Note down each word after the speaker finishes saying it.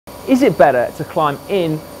is it better to climb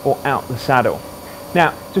in or out the saddle?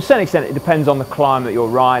 Now, to a certain extent, it depends on the climb that you're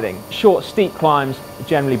riding. Short, steep climbs are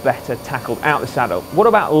generally better tackled out the saddle. What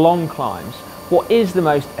about long climbs? What is the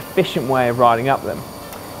most efficient way of riding up them?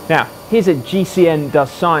 Now, here's a GCN Does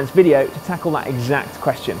Science video to tackle that exact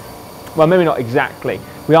question. Well, maybe not exactly.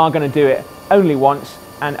 We are going to do it only once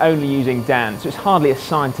and only using Dan, so it's hardly a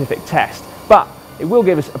scientific test, but it will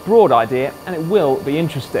give us a broad idea and it will be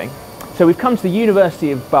interesting. So we've come to the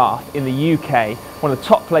University of Bath in the UK, one of the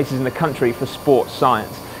top places in the country for sports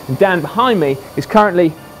science. And Dan behind me is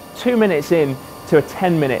currently 2 minutes in to a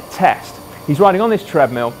 10-minute test. He's riding on this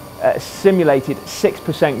treadmill at a simulated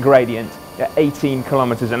 6% gradient at 18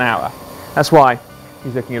 kilometers an hour. That's why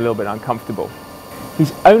he's looking a little bit uncomfortable.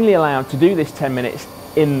 He's only allowed to do this 10 minutes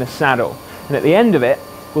in the saddle. And at the end of it,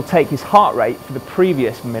 we'll take his heart rate for the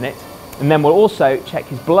previous minute, and then we'll also check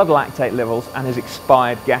his blood lactate levels and his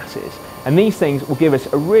expired gases. And these things will give us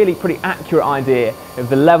a really pretty accurate idea of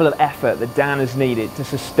the level of effort that Dan has needed to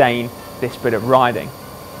sustain this bit of riding.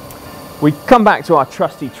 We come back to our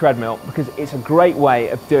trusty treadmill because it's a great way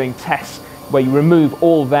of doing tests where you remove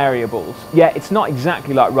all variables. Yeah, it's not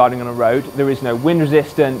exactly like riding on a road. There is no wind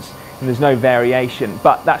resistance and there's no variation,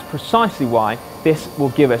 but that's precisely why this will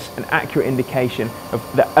give us an accurate indication of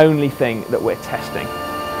the only thing that we're testing.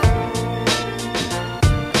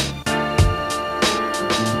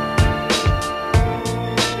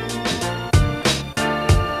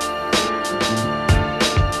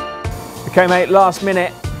 Okay mate, last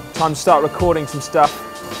minute, time to start recording some stuff.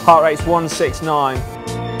 Heart rate's 169.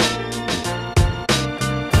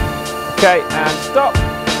 Okay, and stop.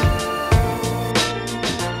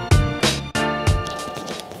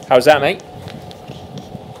 How's that, mate?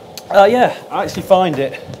 Yeah, I actually find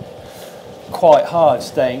it quite hard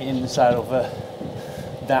staying in the saddle for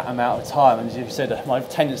that amount of time. And as you said, my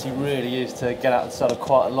tendency really is to get out of the saddle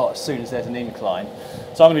quite a lot as soon as there's an incline.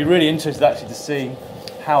 So I'm going to be really interested actually to see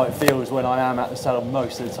how it feels when I am at the saddle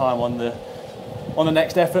most of the time on the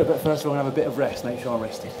next effort. But first of all, I'm going to have a bit of rest, make sure I'm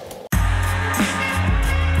rested.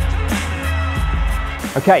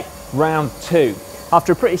 Okay, round 2.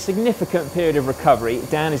 After a pretty significant period of recovery,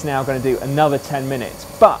 Dan is now going to do another 10 minutes,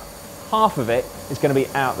 but half of it is going to be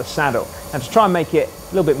out the saddle. And to try and make it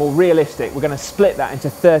a little bit more realistic, we're going to split that into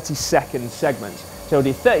 30-second segments. So we'll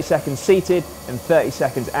do 30 seconds seated and 30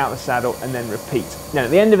 seconds out the saddle and then repeat. Then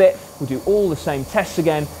at the end of it, we'll do all the same tests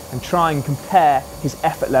again and try and compare his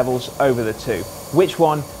effort levels over the two. Which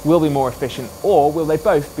one will be more efficient, or will they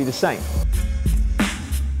both be the same?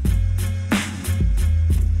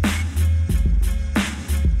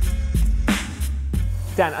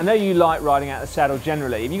 Dan, I know you like riding out the saddle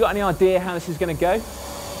generally. Have you got any idea how this is going to go?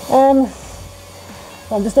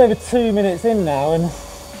 I'm just over 2 minutes in now, and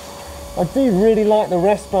I do really like the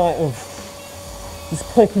respite of just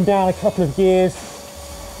clicking down a couple of gears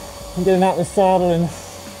and getting out the saddle, and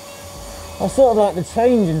I sort of like the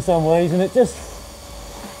change in some ways, and it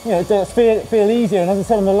just, you know, it does feel easier. And as I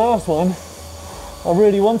said on the last one, I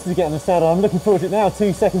really wanted to get on the saddle. I'm looking forward to it now.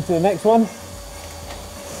 2 seconds to the next one.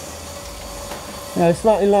 You know,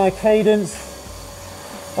 slightly lower cadence.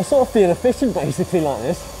 I sort of feel efficient basically like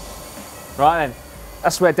this. Right then,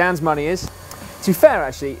 that's where Dan's money is. To be fair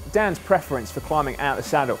actually, Dan's preference for climbing out the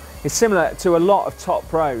saddle is similar to a lot of top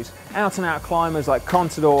pros. Out and out climbers like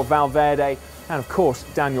Contador, Valverde, and of course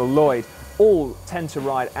Daniel Lloyd all tend to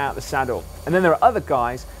ride out the saddle. And then there are other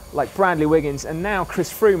guys like Bradley Wiggins and now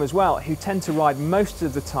Chris Froome as well, who tend to ride most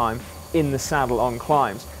of the time in the saddle on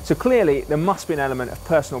climbs. So clearly there must be an element of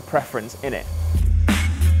personal preference in it.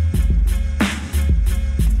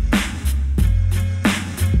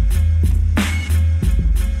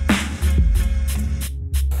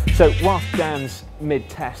 So whilst Dan's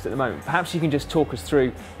mid-test at the moment, perhaps you can just talk us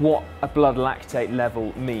through what a blood lactate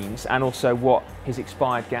level means and also what his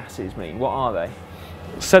expired gases mean. What are they?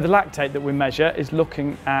 So the lactate that we measure is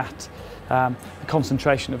looking at the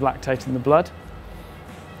concentration of lactate in the blood.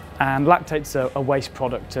 And lactate's a waste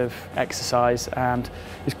product of exercise and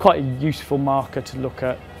is quite a useful marker to look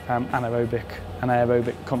at anaerobic and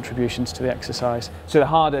aerobic contributions to the exercise. So the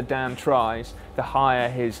harder Dan tries, the higher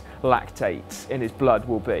his lactates in his blood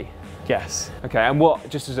will be? Yes. Okay, and what,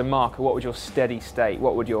 just as a marker, what would your steady state,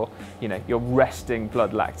 what would your, your resting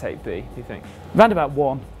blood lactate be, do you think? Around about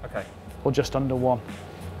 1. Okay. Or just under 1.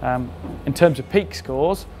 In terms of peak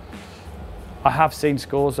scores, I have seen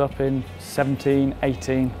scores up in 17,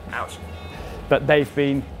 18. Ouch. But they've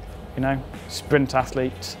been, sprint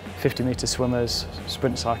athletes, 50-metre swimmers,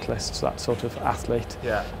 sprint cyclists, that sort of athlete,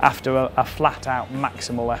 yeah, after a flat-out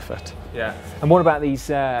maximal effort. Yeah. And what about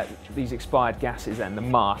these expired gases then, the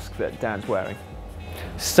mask that Dan's wearing?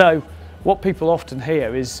 So What people often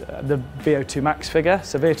hear is the VO2 max figure.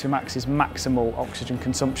 So VO2 max is maximal oxygen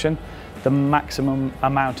consumption, the maximum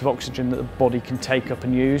amount of oxygen that the body can take up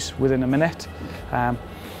and use within a minute.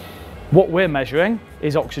 What we're measuring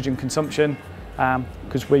is oxygen consumption,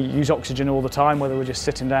 because we use oxygen all the time, whether we're just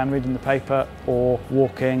sitting down reading the paper or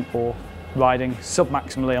walking or riding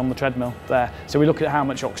sub-maximally on the treadmill there. So we look at how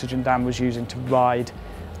much oxygen Dan was using to ride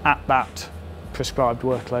at that prescribed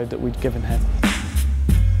workload that we'd given him.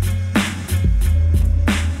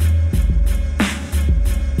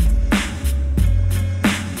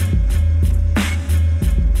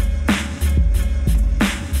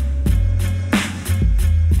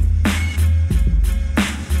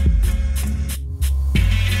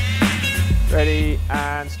 Ready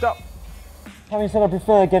and stop. Having said I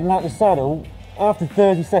prefer getting out the saddle, after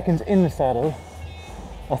 30 seconds in the saddle,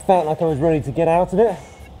 I felt like I was ready to get out of it.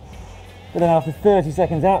 But then after 30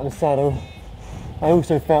 seconds out of the saddle, I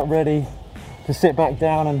also felt ready to sit back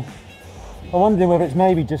down, and I'm wondering whether it's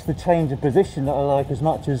maybe just the change of position that I like as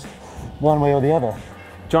much as one way or the other.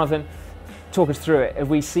 Jonathan, talk us through it. Have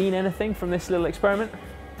we seen anything from this little experiment?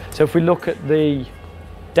 So if we look at the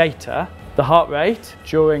data, the heart rate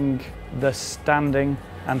during the standing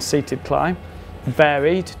and seated climb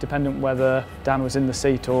varied depending whether Dan was in the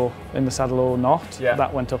seat or in the saddle or not. Yeah.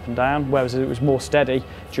 That went up and down, whereas it was more steady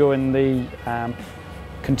during the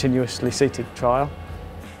continuously seated trial.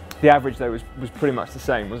 The average though was pretty much the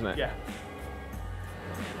same, wasn't it? Yeah.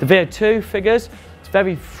 The VO2 figures, it's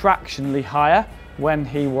very fractionally higher when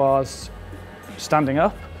he was standing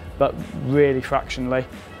up, but really fractionally.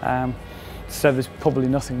 So there's probably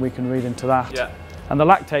nothing we can read into that. Yeah. And the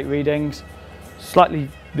lactate readings, slightly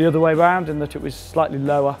the other way around, in that it was slightly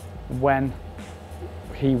lower when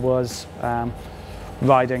he was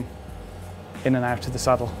riding in and out of the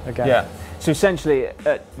saddle again. Yeah. So essentially,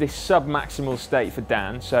 at this sub-maximal state for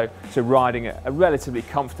Dan, so riding at a relatively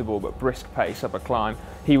comfortable but brisk pace up a climb,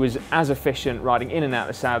 he was as efficient riding in and out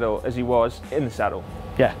of the saddle as he was in the saddle.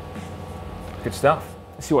 Yeah. Good stuff.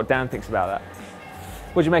 Let's see what Dan thinks about that.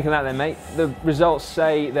 What do you make of that then, mate? The results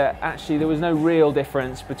say that actually there was no real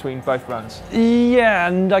difference between both runs. Yeah,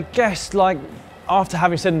 and I guess like after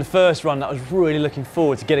having said in the first run that I was really looking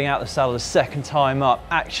forward to getting out the saddle the second time up,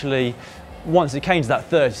 actually once it came to that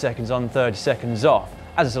 30 seconds on, 30 seconds off,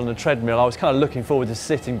 as I said on the treadmill, I was kind of looking forward to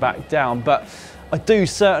sitting back down, but I do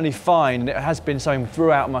certainly find, and it has been something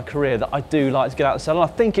throughout my career, that I do like to get out the saddle. I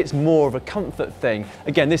think it's more of a comfort thing.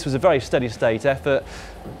 Again, this was a very steady state effort.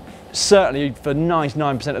 Certainly for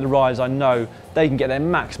 99% of the riders I know, they can get their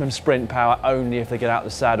maximum sprint power only if they get out the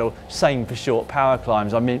saddle. Same for short power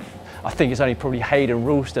climbs. I mean, I think it's only probably Hayden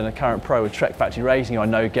Ralston, a current pro with Trek Factory Racing, who I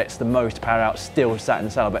know gets the most power out still sat in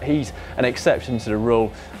the saddle, but he's an exception to the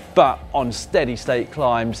rule. But on steady state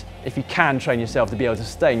climbs, if you can train yourself to be able to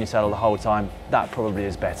stay in your saddle the whole time, that probably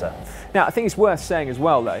is better. Now, I think it's worth saying as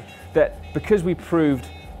well though, that because we proved,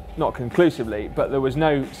 not conclusively, but there was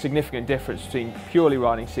no significant difference between purely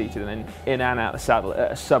riding seated and then in and out of the saddle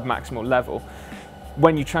at a sub-maximal level.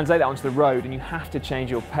 When you translate that onto the road and you have to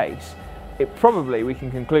change your pace, we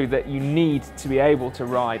can conclude that you need to be able to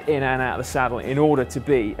ride in and out of the saddle in order to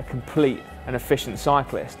be a complete and efficient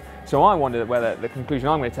cyclist. So I wonder whether the conclusion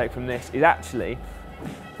I'm going to take from this is actually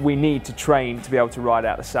we need to train to be able to ride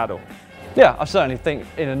out the saddle. Yeah, I certainly think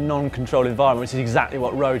in a non-controlled environment, which is exactly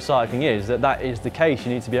what road cycling is, that is the case.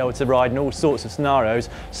 You need to be able to ride in all sorts of scenarios,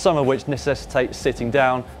 some of which necessitate sitting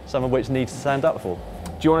down, some of which need to stand up for.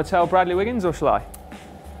 Do you want to tell Bradley Wiggins or shall I?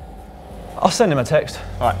 I'll send him a text.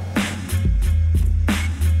 All right.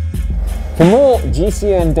 For more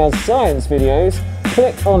GCN Does Science videos,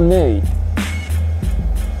 click on me.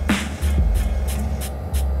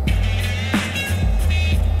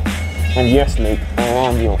 And yes, Luke, I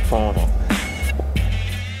am your father.